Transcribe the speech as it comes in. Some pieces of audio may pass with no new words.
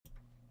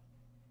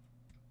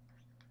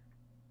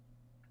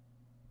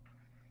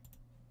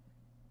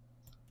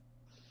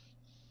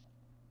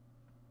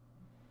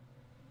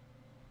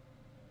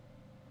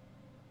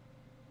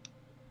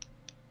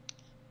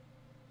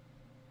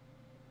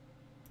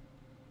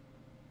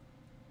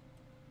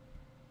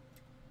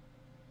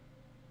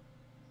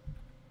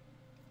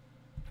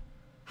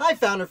Hi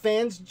Founder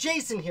fans,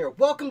 Jason here.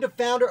 Welcome to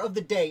Founder of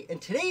the Day.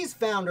 And today's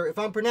founder, if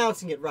I'm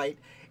pronouncing it right,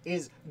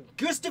 is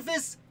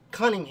Gustavus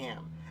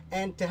Conyngham.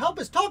 And to help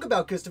us talk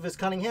about Gustavus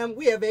Conyngham,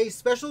 we have a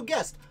special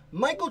guest,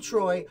 Michael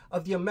Troy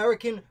of the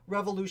American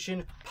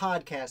Revolution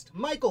podcast.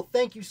 Michael,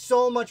 thank you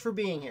so much for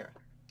being here.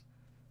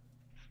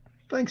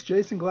 Thanks,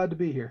 Jason. Glad to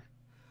be here.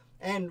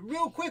 And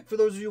real quick, for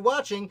those of you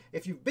watching,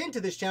 if you've been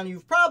to this channel,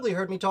 you've probably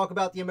heard me talk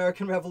about the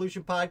American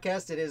Revolution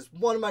podcast. It is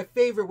one of my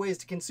favorite ways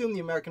to consume the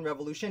American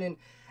Revolution. And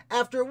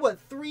after,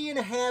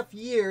 3.5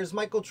 years,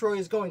 Michael Troy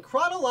is going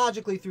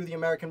chronologically through the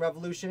American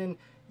Revolution. And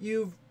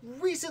you've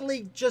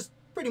recently just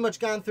pretty much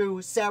gone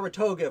through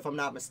Saratoga, if I'm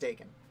not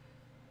mistaken.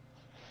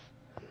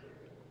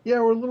 Yeah,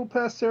 we're a little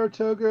past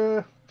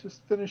Saratoga,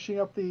 just finishing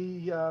up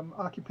the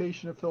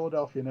occupation of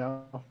Philadelphia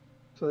now.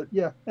 So,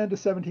 yeah, end of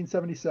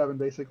 1777,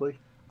 basically.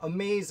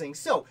 Amazing.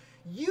 So,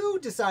 you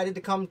decided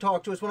to come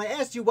talk to us. When I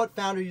asked you what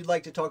founder you'd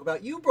like to talk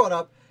about, you brought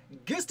up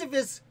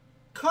Gustavus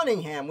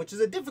Conyngham, which is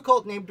a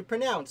difficult name to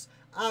pronounce.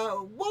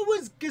 What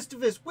was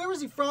Gustavus? Where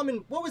was he from,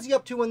 and what was he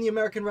up to when the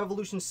American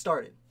Revolution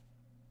started?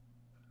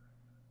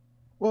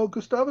 Well,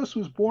 Gustavus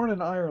was born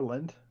in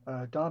Ireland,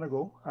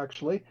 Donegal,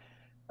 actually.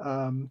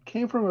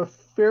 Came from a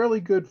fairly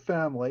good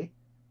family,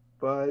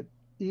 but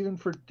even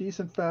for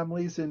decent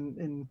families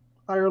in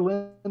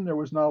Ireland, there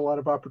was not a lot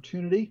of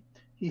opportunity.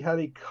 He had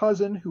a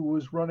cousin who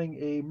was running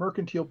a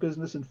mercantile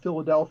business in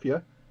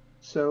Philadelphia.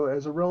 So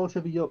as a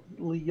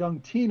relatively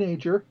young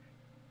teenager,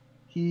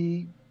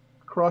 he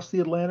crossed the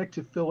Atlantic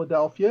to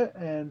Philadelphia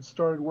and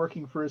started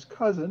working for his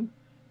cousin,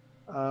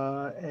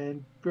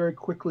 and very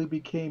quickly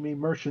became a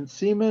merchant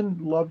seaman,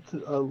 loved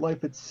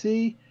life at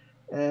sea,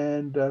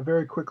 and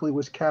very quickly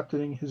was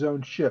captaining his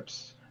own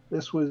ships.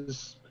 This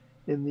was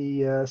in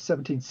the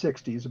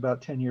 1760s,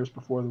 about 10 years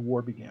before the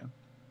war began.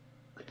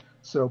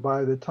 So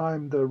by the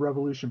time the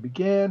revolution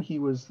began, he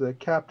was the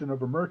captain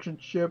of a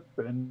merchant ship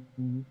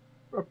and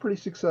a pretty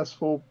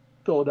successful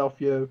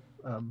Philadelphia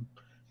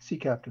sea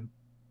captain.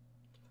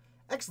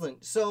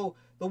 Excellent. So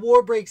the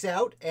war breaks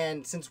out,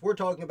 and since we're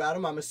talking about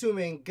him, I'm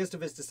assuming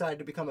Gustavus decided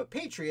to become a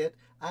patriot.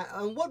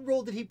 And what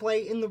role did he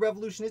play in the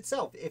revolution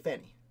itself, if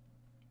any?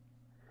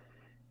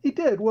 He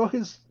did. Well,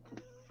 his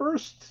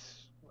first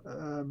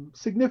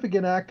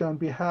significant act on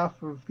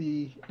behalf of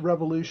the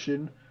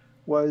revolution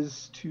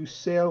was to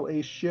sail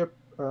a ship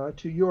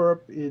to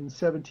Europe in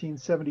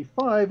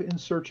 1775 in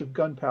search of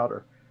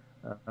gunpowder.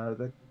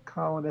 The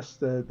colonists,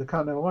 the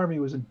Continental Army,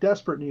 was in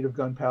desperate need of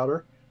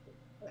gunpowder,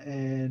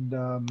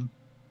 and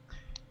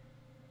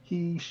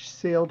he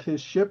sailed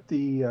his ship,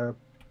 the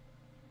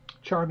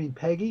Charming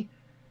Peggy,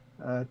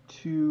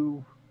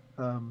 to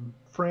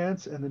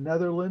France and the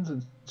Netherlands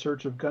in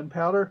search of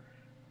gunpowder,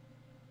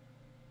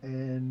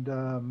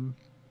 and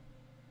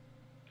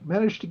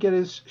managed to get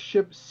his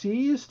ship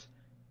seized,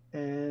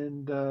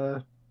 and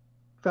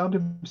found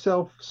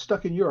himself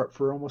stuck in Europe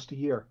for almost a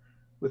year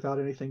without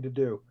anything to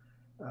do.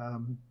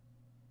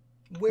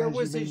 Where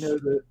was his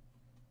ship?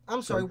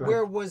 I'm sorry,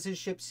 where was his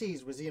ship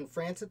seized? Was he in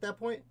France at that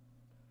point?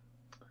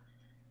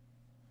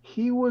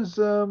 He was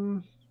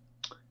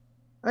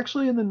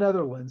actually in the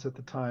Netherlands at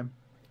the time.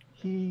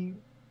 The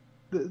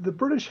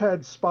British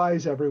had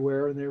spies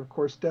everywhere, and they were, of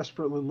course,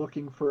 desperately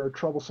looking for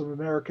troublesome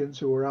Americans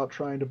who were out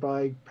trying to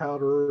buy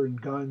powder and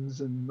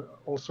guns and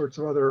all sorts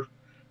of other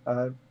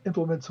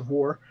implements of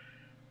war.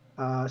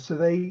 So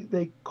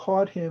they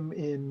caught him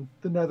in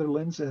the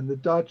Netherlands, and the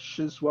Dutch,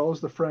 as well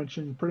as the French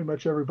and pretty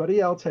much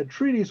everybody else, had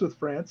treaties with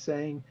France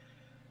saying,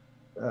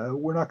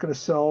 we're not going to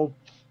sell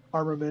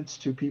armaments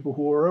to people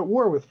who are at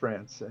war with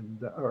France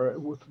and or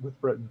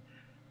with Britain.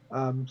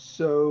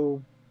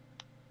 So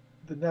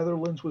the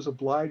Netherlands was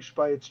obliged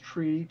by its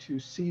treaty to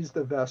seize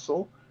the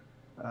vessel.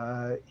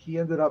 He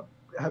ended up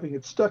having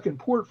it stuck in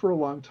port for a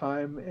long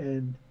time,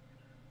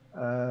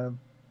 and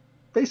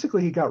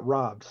basically he got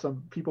robbed.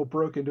 Some people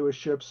broke into his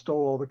ship,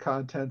 stole all the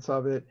contents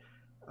of it.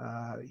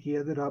 He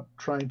ended up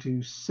trying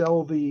to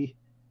sell the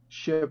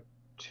ship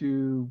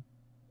to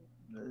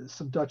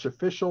some Dutch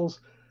officials.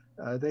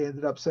 They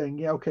ended up saying,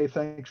 yeah, okay,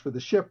 thanks for the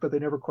ship, but they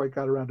never quite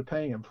got around to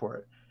paying him for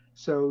it.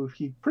 So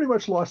he pretty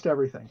much lost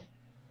everything.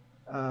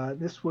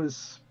 This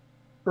was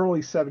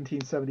early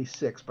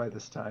 1776 by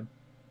this time.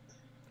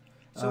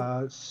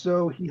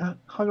 So he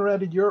hung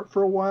around in Europe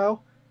for a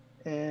while,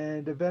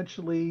 and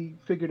eventually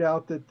figured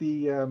out that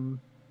the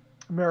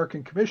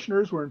American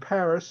commissioners were in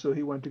Paris, so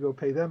he went to go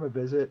pay them a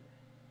visit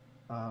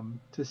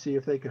to see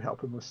if they could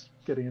help him with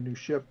getting a new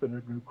ship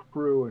and a new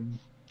crew and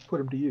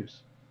put him to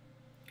use.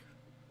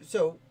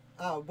 So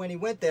when he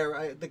went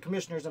there, the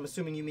commissioners, I'm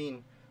assuming you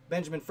mean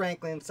Benjamin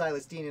Franklin,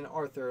 Silas Deane, and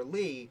Arthur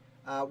Lee,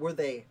 were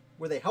they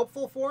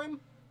helpful for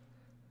him?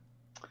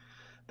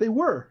 They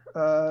were.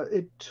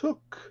 It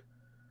took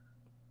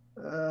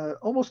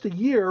almost a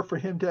year for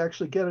him to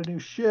actually get a new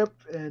ship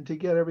and to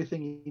get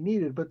everything he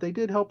needed, but they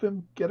did help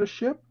him get a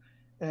ship,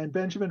 and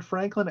Benjamin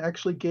Franklin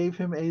actually gave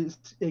him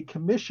a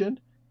commission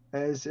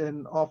as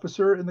an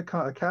officer in the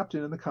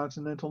captain in the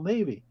Continental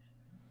Navy.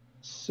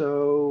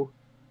 So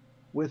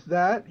with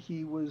that,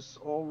 he was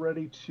all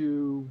ready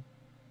to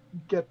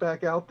get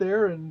back out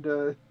there and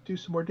do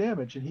some more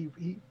damage. And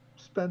he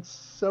spent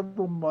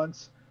several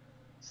months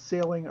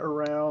sailing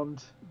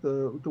around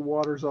the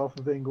waters off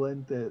of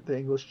England, the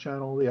English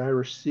Channel, the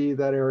Irish Sea,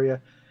 that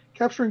area,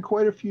 capturing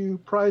quite a few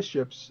prize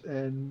ships,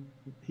 and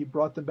he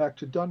brought them back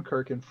to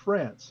Dunkirk in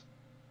France.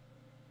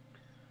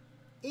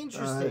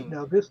 Interesting.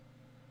 Now this,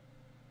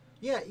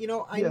 Yeah,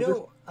 I yeah, this,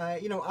 know,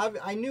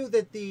 I knew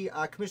that the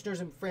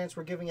commissioners in France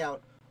were giving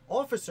out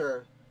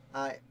officer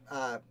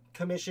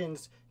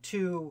commissions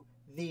to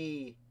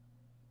the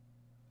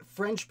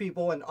French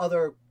people and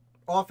other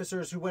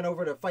officers who went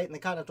over to fight in the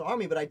Continental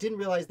Army, but I didn't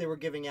realize they were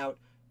giving out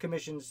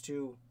commissions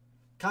to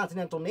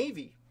Continental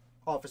Navy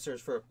officers,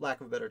 for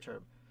lack of a better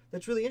term.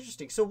 That's really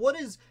interesting. So, what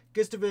does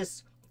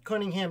Gustavus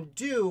Conyngham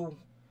do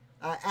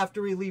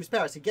after he leaves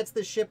Paris? He gets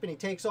this ship and he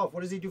takes off.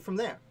 What does he do from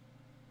there?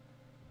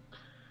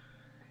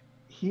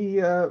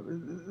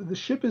 the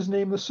ship is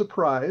named the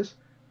Surprise,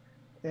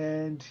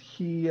 and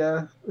he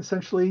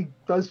essentially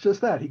does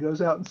just that. He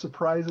goes out and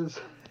surprises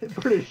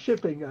British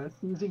shipping,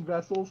 seizing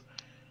vessels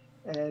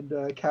and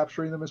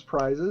capturing them as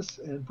prizes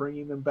and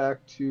bringing them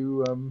back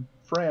to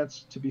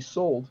France to be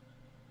sold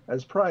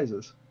as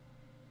prizes.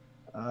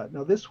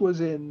 Now, this was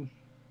in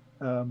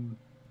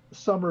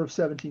summer of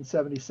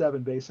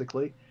 1777,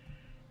 basically,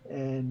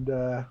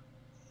 and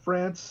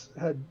France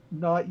had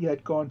not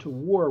yet gone to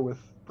war with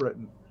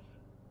Britain.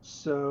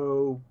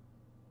 So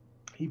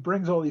he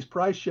brings all these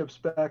prize ships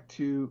back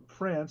to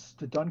France,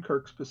 to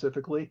Dunkirk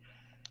specifically,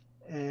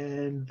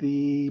 and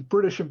the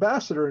British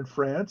ambassador in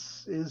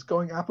France is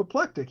going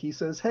apoplectic. He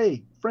says,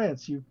 "Hey,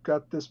 France, you've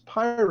got this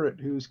pirate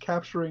who's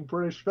capturing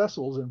British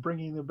vessels and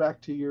bringing them back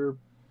to your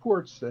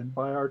ports, and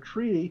by our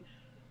treaty,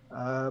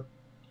 uh,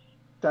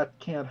 that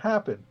can't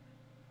happen."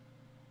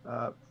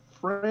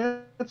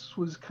 France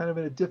was kind of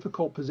in a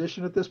difficult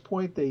position at this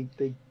point. They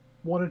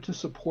wanted to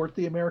support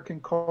the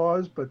American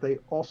cause, but they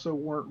also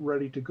weren't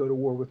ready to go to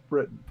war with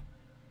Britain.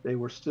 They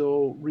were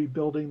still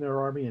rebuilding their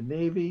army and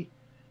navy,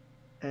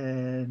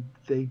 and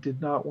they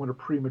did not want to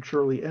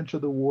prematurely enter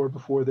the war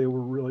before they were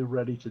really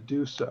ready to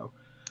do so.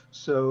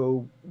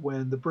 So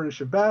when the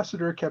British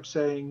ambassador kept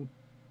saying,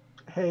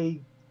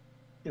 "Hey,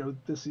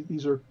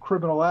 these are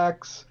criminal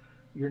acts.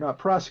 You're not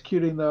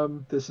prosecuting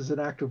them. This is an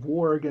act of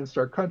war against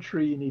our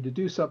country. You need to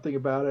do something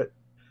about it."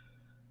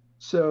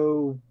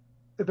 So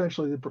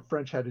eventually the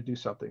French had to do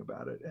something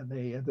about it, and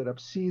they ended up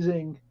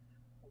seizing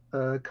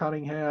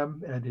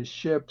Conyngham and his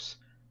ships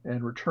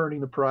and returning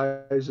the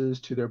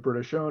prizes to their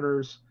British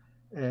owners,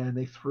 and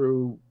they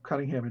threw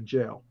Conyngham in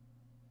jail.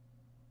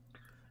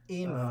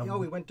 He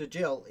went to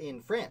jail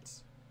in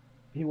France.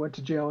 He went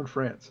to jail in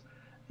France.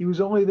 He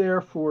was only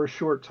there for a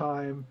short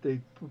time.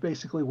 They were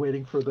basically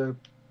waiting for the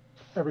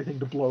everything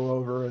to blow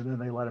over, and then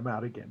they let him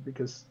out again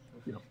because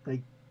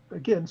they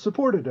again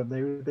supported him.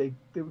 They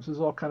it was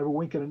all kind of a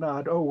wink and a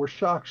nod. Oh, we're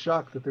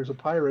shocked that there's a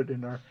pirate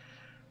in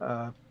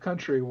our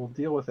country. We'll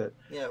deal with it.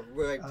 Yeah,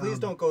 right. Please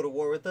don't go to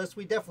war with us.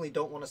 We definitely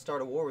don't want to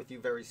start a war with you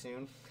very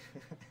soon.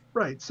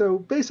 Right. So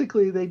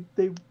basically, they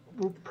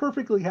were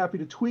perfectly happy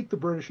to tweak the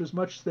British as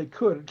much as they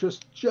could,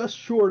 just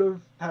short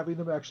of having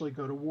them actually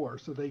go to war.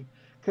 So they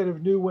kind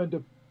of knew when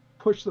to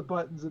push the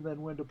buttons and then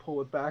when to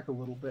pull it back a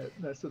little bit.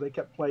 So they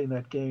kept playing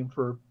that game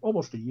for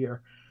almost a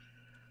year.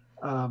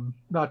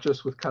 Not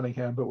just with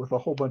Conyngham, but with a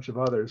whole bunch of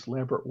others.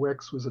 Lambert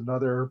Wicks was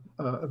another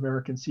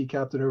American sea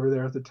captain over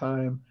there at the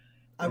time.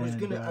 I was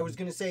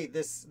gonna say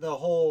this. The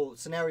whole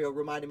scenario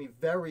reminded me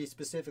very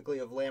specifically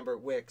of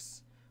Lambert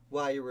Wicks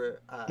while you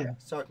were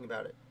talking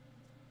about it.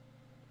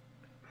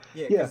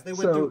 Yeah,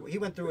 because he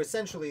went through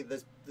essentially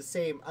the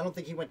same. I don't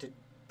think he went to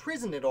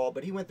prison at all,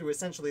 but he went through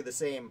essentially the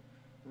same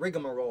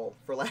rigmarole,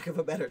 for lack of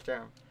a better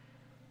term.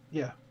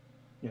 Yeah,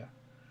 yeah.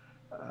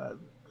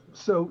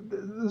 So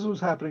this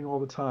was happening all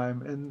the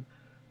time, and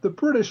the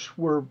British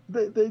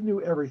they knew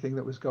everything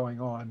that was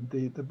going on.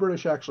 The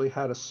British actually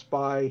had a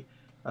spy.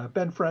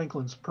 Ben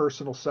Franklin's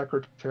personal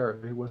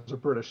secretary was a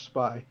British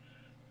spy.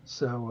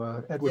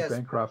 So Edward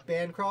Bancroft.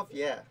 Bancroft,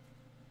 yeah.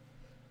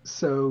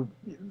 So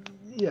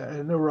yeah,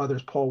 and there were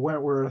others, Paul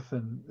Wentworth,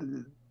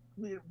 and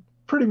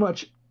pretty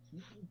much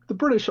the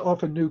British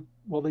often knew.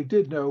 Well, they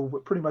did know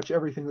pretty much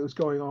everything that was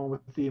going on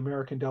with the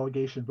American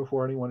delegation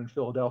before anyone in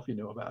Philadelphia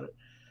knew about it.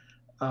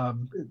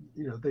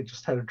 They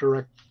just had a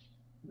direct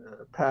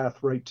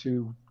path right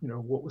to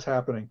what was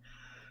happening.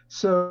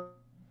 So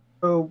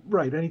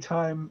right,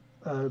 anytime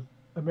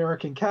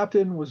American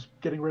captain was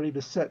getting ready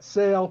to set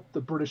sail,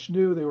 the British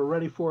knew they were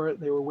ready for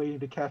it. They were waiting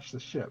to catch the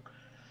ship.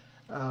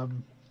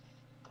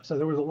 So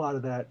there was a lot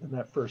of that in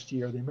that first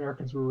year. The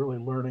Americans were really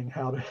learning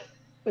how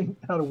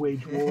to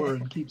wage war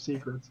and keep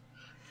secrets.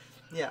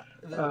 Yeah,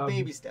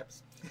 baby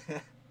steps.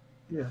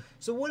 Yeah.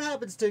 So what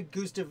happens to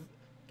Gustav?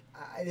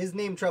 His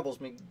name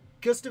troubles me.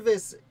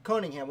 Gustavus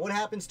Conyngham. What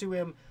happens to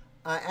him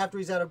after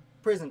he's out of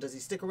prison? Does he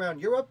stick around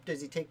Europe? Does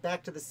he take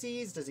back to the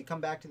seas? Does he come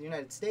back to the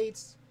United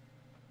States?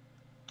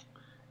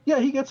 Yeah,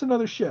 he gets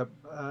another ship.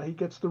 He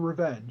gets the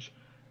Revenge,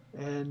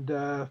 and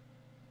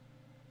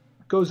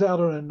goes out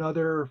on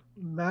another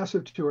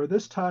massive tour.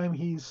 This time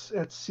he's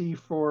at sea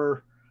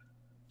for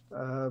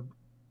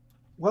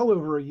well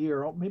over a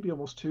year, maybe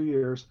almost 2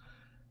 years,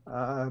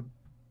 uh,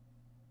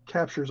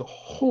 captures a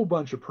whole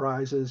bunch of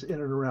prizes in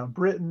and around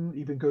Britain,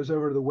 even goes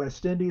over to the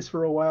West Indies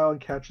for a while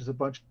and catches a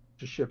bunch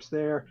of ships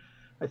there.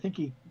 I think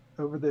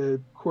over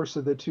the course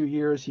of the 2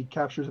 years, he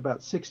captures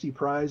about 60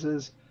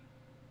 prizes.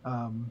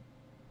 Um,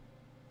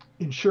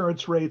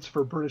 Insurance rates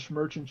for British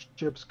merchant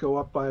ships go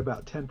up by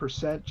about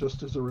 10%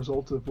 just as a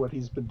result of what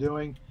he's been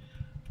doing.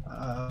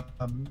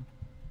 Um,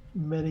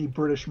 Many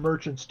British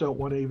merchants don't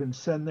want to even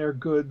send their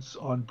goods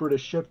on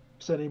British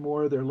ships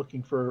anymore. They're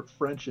looking for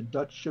French and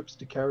Dutch ships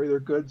to carry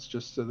their goods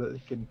just so that they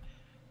can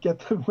get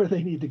them where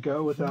they need to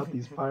go without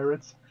these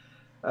pirates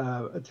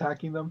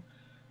attacking them.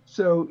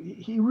 So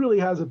he really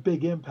has a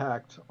big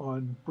impact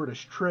on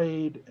British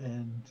trade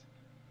and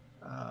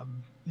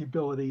the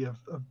ability of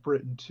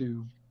Britain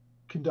to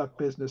conduct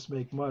business,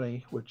 make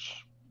money,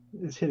 which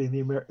is hitting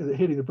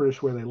hitting the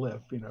British where they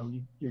live. You know,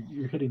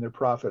 you're hitting their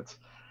profits.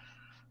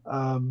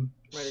 Right.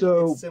 It's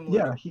So similar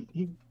yeah, to.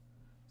 he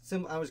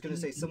I was going to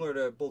say similar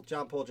to both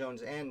John Paul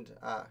Jones and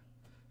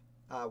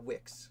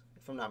Wicks,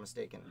 if I'm not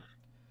mistaken.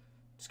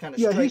 Just kind of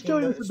yeah, he's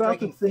doing this about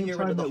the striking same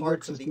fear into time the that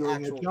hearts Wicks of is the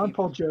doing it. actual John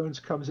people. Paul Jones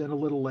comes in a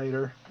little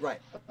later.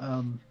 Right.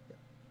 Um,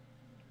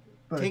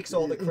 but Takes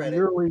all the in the credit.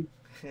 early,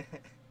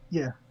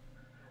 yeah,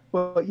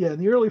 well, yeah, in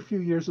the early few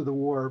years of the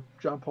war,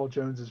 John Paul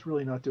Jones is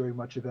really not doing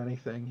much of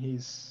anything.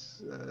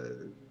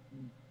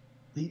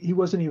 He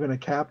wasn't even a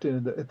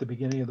captain at the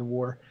beginning of the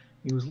war.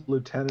 He was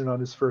lieutenant on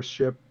his first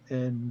ship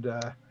and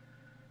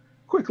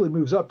quickly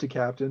moves up to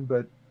captain,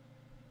 but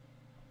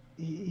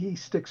he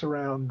sticks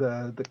around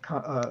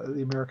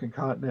the American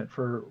continent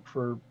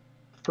for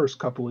first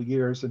couple of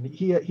years, and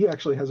he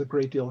actually has a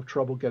great deal of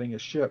trouble getting a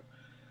ship.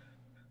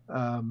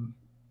 Um,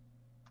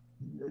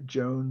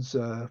 Jones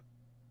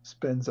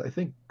spends, I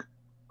think,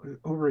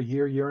 over a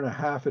year and a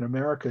half in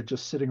America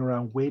just sitting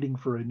around waiting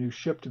for a new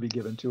ship to be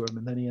given to him,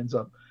 and then he ends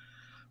up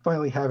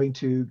finally having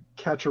to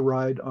catch a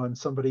ride on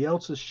somebody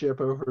else's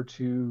ship over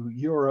to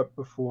Europe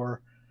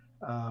before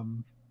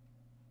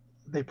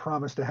they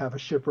promise to have a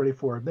ship ready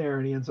for him there,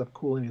 and he ends up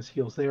cooling his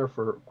heels there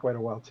for quite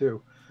a while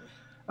too.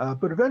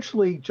 But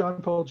eventually,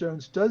 John Paul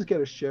Jones does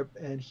get a ship,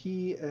 and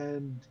he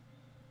and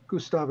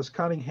Gustavus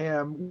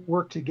Conyngham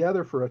worked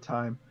together for a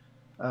time.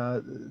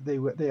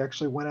 They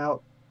actually went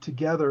out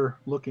together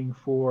looking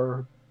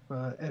for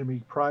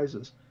enemy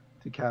prizes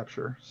to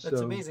capture. That's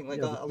So amazing.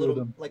 Like yeah, the a two of little,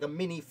 them. like a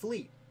mini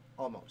fleet,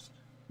 almost.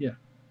 Yeah,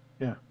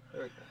 yeah,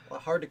 Very cool. Well,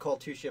 hard to call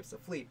two ships a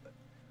fleet, but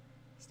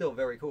still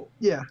very cool.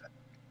 yeah.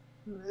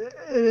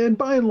 And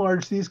by and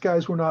large, these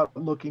guys were not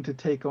looking to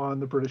take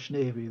on the British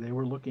Navy. They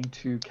were looking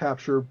to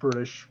capture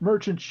British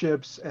merchant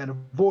ships and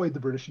avoid the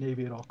British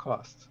Navy at all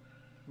costs.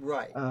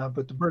 Right.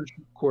 But the British,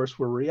 of course,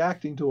 were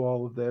reacting to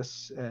all of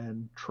this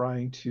and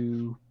trying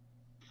to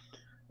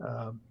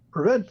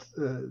prevent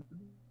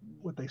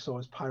what they saw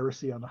as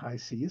piracy on the high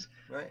seas.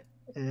 Right.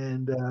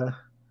 And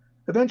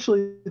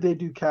eventually, they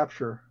do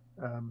capture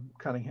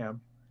Cunningham,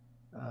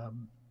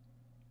 um,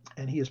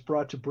 and he is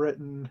brought to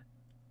Britain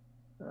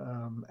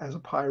as a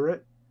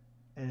pirate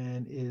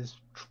and is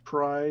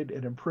tried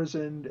and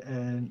imprisoned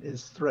and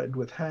is threatened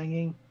with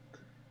hanging.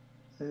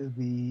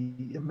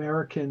 The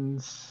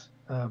Americans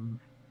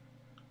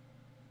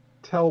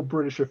tell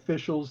British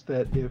officials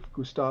that if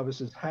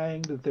Gustavus is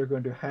hanged, that they're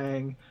going to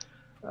hang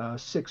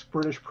 6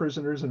 British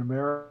prisoners in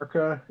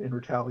America in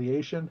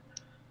retaliation.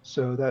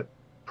 So that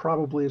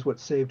probably is what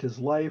saved his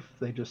life.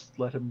 They just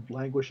let him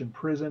languish in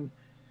prison.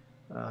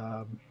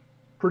 Um,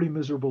 Pretty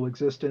miserable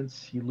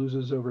existence. He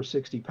loses over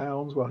 60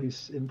 pounds while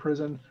he's in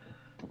prison.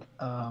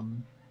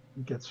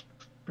 He gets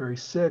very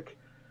sick.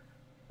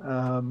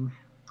 Um,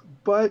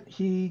 but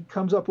he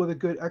comes up with a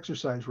good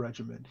exercise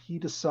regimen. He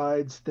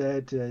decides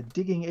that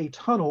digging a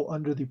tunnel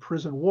under the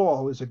prison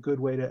wall is a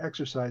good way to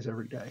exercise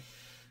every day.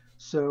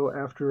 So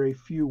after a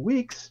few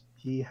weeks,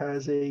 he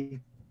has a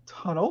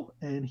tunnel,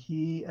 and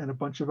he and a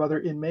bunch of other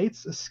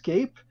inmates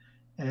escape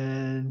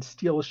and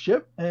steal a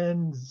ship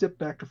and zip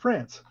back to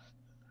France.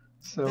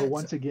 So That's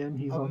once again,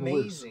 he's on the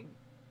loose. amazing.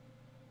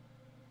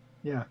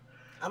 Yeah.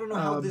 I don't know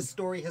how this Um,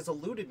 story has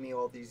eluded me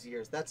all these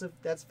years. That's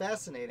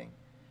fascinating.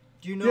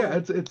 Do you yeah,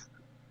 know? it's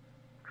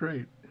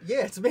great.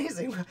 Yeah, it's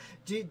amazing.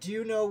 Do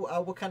you know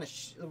what kind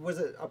of was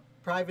it a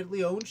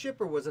privately owned ship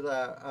or was it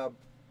a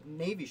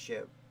Navy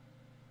ship?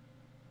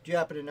 Do you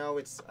happen to know?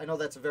 I know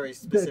that's a very That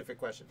specific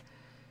question.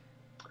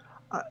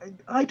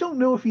 I don't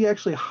know if he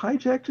actually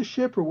hijacked a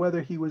ship or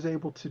whether he was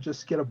able to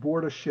just get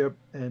aboard a ship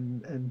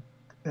and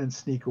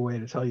sneak away.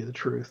 To tell you the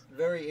truth,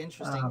 Very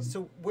interesting. um,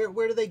 So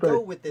where do they go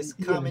but with this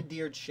yeah,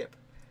 commandeered ship?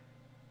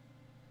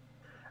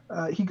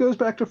 he goes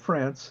back to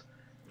France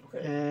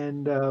Okay.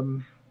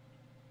 and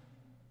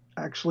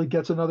actually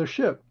gets another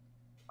ship.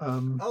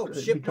 Oh,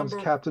 ship Becomes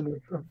number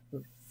captain.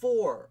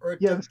 4 or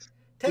Yeah,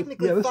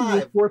 technically yeah, this is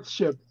his 5. fourth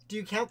ship. Do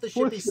you count the ship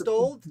Fourth he ship.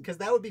 stole? Because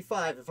that would be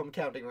 5 if I'm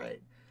counting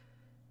right.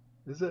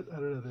 Is it? I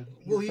don't know.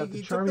 Well, He's got the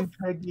he took the Charming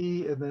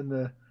Peggy, and then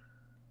the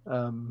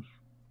um,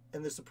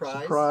 and the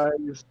surprise, Surprise,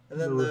 and and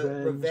the then the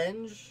Revenge,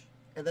 revenge,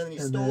 and then he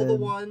and stole the then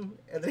one,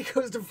 and then he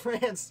goes to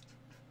France.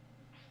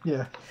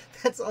 yeah,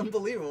 That's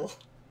unbelievable.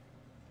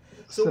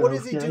 So what So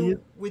does he yeah,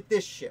 do with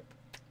this ship?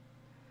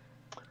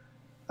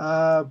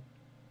 uh,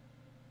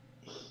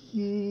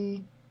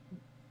 he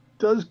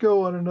does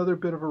go on another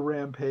bit of a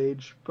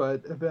rampage,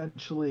 but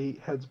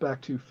eventually heads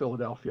back to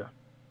Philadelphia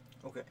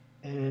Okay.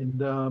 and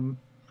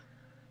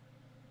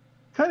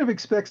kind of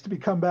expects to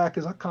become back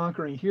as a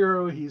conquering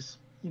hero. He's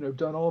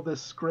done all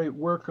this great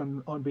work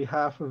on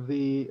behalf of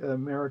the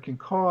American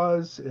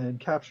cause and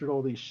captured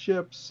all these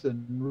ships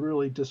and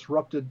really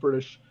disrupted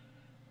British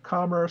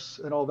commerce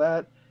and all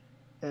that.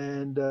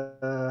 And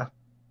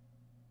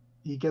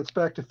he gets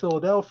back to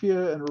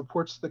Philadelphia and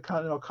reports to the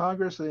Continental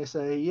Congress. And they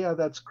say, "Yeah,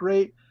 that's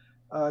great.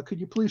 Could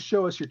you please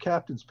show us your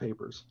captain's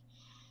papers?"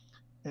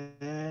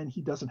 And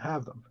he doesn't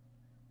have them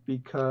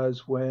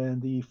because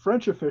when the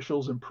French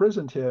officials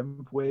imprisoned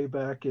him way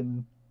back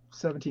in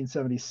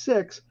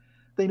 1776,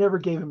 they never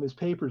gave him his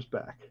papers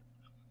back.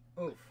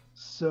 Oof.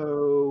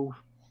 So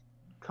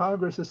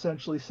Congress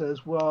essentially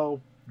says,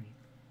 well,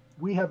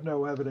 we have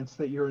no evidence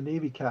that you're a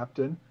Navy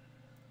captain,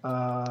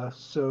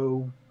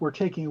 so we're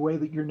taking away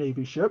your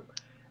Navy ship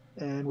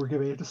and we're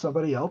giving it to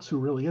somebody else who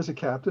really is a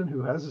captain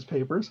who has his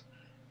papers,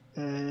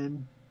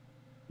 and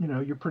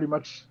you're pretty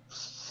much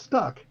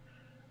stuck.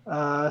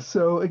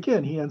 So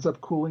again, he ends up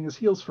cooling his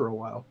heels for a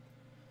while.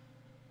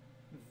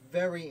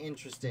 Very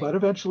interesting. But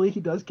eventually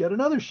he does get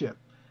another ship.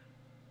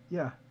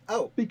 Yeah.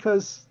 Oh.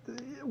 Because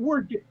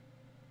word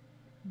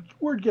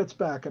gets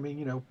back. I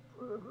mean,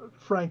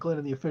 Franklin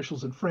and the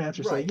officials in France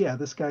are saying, Right. yeah,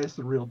 this guy is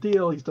the real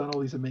deal. He's done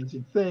all these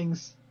amazing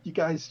things. You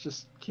guys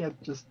just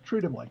can't just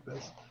treat him like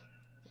this.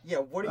 Yeah,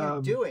 what are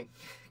you doing?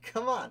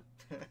 Come on.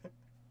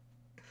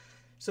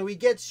 So he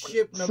gets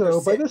ship number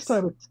 6. So by this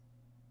time it's...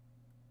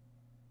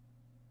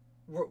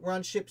 We're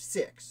on ship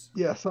 6.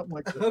 Yeah, something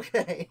like that.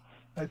 Okay.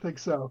 I think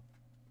so.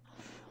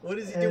 What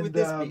does he do with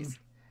this piece?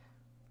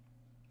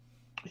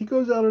 He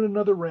goes out on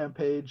another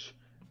rampage,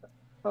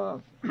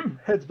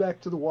 heads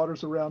back to the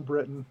waters around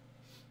Britain,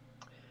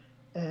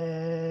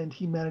 and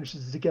he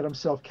manages to get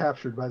himself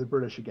captured by the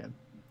British again.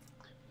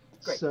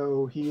 Great.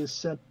 So he is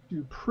sent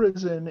to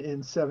prison in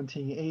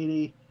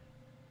 1780.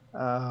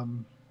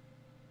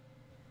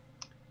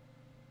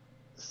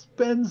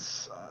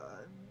 Spends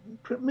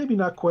maybe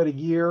not quite a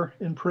year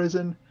in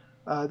prison.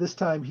 This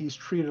time he's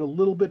treated a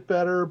little bit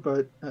better,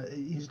 but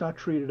he's not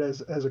treated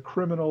as a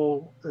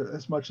criminal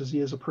as much as he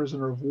is a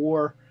prisoner of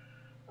war.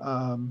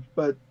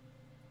 But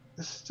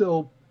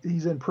still,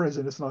 he's in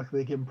prison. It's not like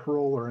they give him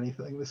parole or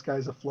anything. This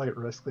guy's a flight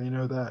risk. They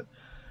know that.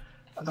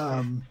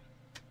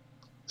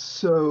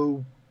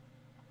 So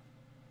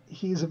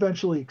he's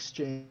eventually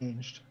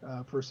exchanged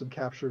for some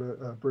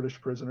captured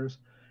British prisoners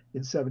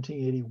in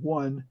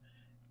 1781.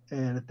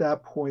 And at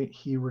that point,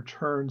 he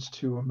returns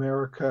to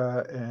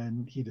America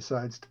and he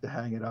decides to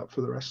hang it up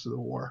for the rest of the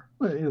war.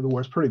 The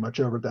war's pretty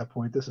much over at that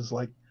point. This is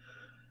like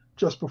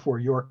just before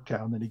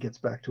Yorktown that he gets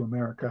back to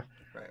America.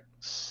 Right.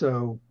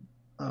 So,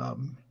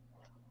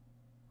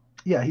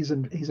 yeah, he's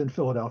in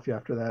Philadelphia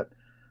after that.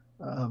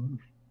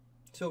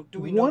 So do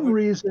we know one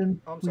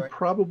reason we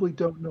probably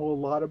don't know a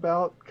lot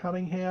about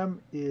Conyngham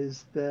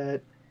is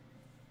that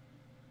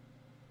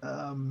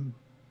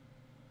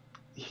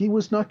he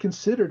was not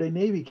considered a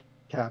Navy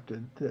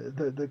captain.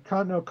 The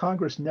Continental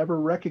Congress never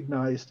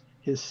recognized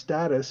his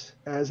status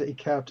as a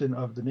captain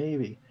of the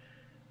Navy.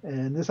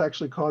 And this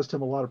actually caused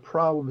him a lot of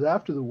problems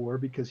after the war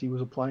because he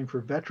was applying for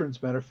veterans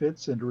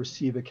benefits and to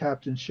receive a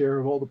captain's share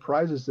of all the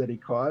prizes that he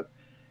caught.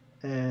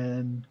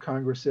 And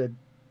Congress said,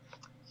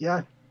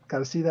 yeah, got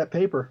to see that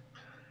paper.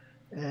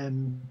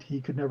 And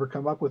he could never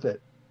come up with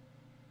it.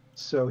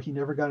 So he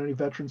never got any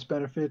veterans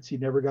benefits. He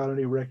never got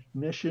any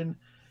recognition.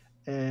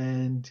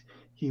 And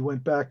he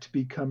went back to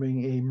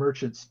becoming a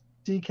merchant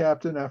sea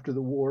captain after the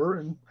war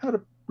and had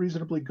a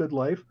reasonably good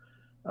life,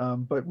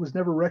 but was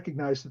never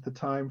recognized at the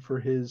time for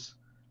his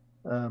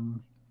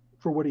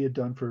for what he had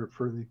done for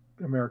the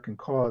American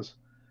cause.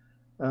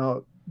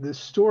 Now, this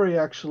story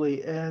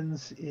actually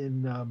ends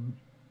in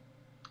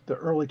the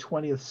early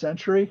 20th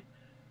century.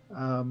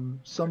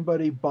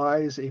 Somebody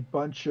buys a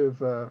bunch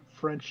of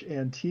French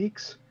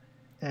antiques,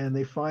 and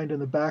they find in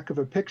the back of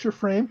a picture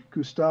frame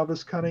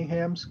Gustavus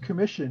Conyngham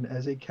commission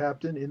as a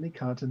captain in the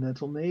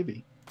Continental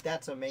Navy.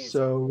 That's amazing.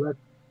 So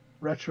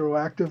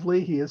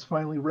retroactively, he is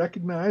finally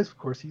recognized. Of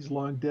course, he's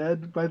long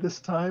dead by this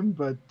time,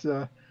 but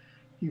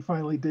he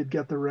finally did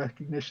get the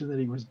recognition that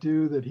he was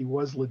due, that he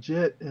was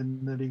legit,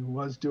 and that he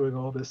was doing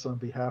all this on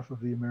behalf of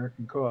the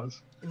American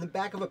cause. In the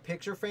back of a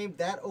picture frame,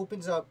 that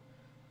opens up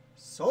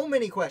so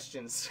many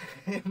questions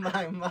in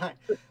my mind.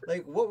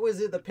 Like, what was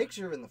it, the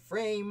picture in the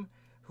frame?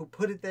 Who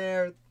put it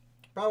there?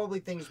 Probably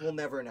things we'll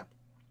never know.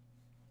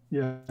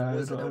 Yeah,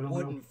 was it a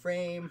wooden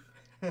frame?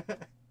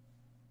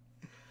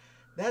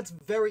 That's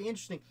very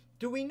interesting.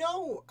 Do we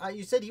know,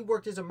 you said he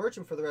worked as a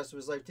merchant for the rest of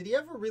his life. Did he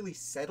ever really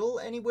settle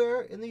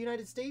anywhere in the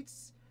United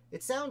States?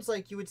 It sounds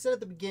like you had said at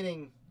the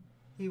beginning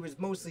he was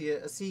mostly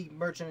a sea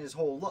merchant his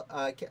whole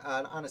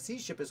on a sea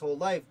ship his whole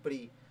life, but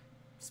he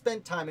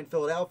spent time in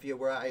Philadelphia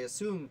where I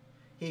assume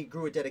he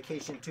grew a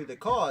dedication to the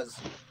cause.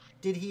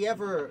 Did he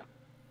ever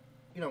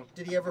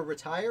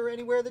retire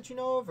anywhere that you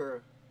know of,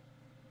 or?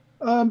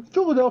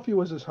 Philadelphia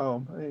was his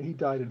home. He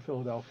died in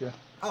Philadelphia.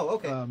 Oh,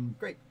 okay. Um,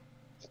 Great.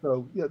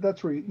 so yeah,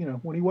 that's where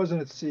when he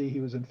wasn't at sea, he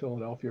was in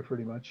Philadelphia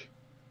pretty much.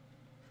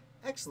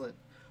 Excellent.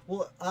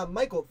 Well,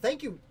 Michael,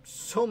 thank you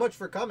so much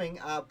for coming.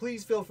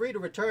 Please feel free to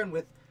return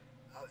with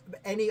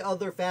any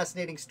other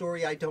fascinating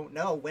story I don't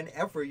know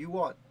whenever you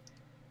want.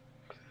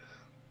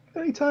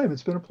 Anytime.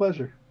 It's been a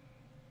pleasure.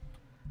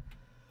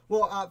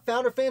 Well,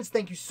 Founder fans,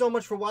 thank you so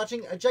much for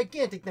watching. A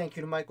gigantic thank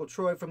you to Michael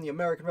Troy from the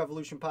American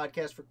Revolution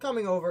podcast for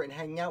coming over and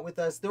hanging out with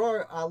us. There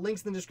are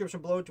links in the description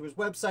below to his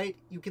website.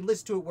 You can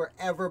listen to it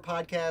wherever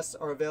podcasts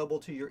are available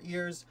to your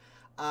ears.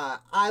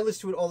 I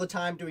listen to it all the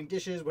time doing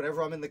dishes,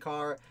 whenever I'm in the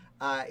car.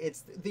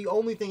 It's the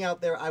only thing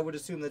out there I would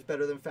assume that's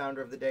better than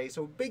Founder of the Day.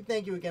 So big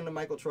thank you again to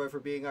Michael Troy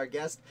for being our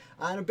guest.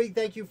 And a big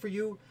thank you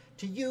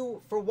to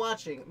you for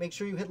watching. Make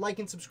sure you hit like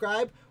and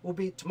subscribe.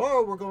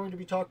 Tomorrow we're going to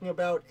be talking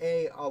about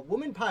a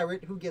woman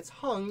pirate who gets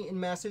hung in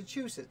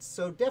Massachusetts.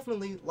 So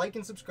definitely like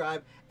and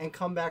subscribe and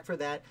come back for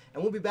that.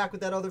 And we'll be back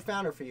with that other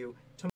Founder for you tomorrow.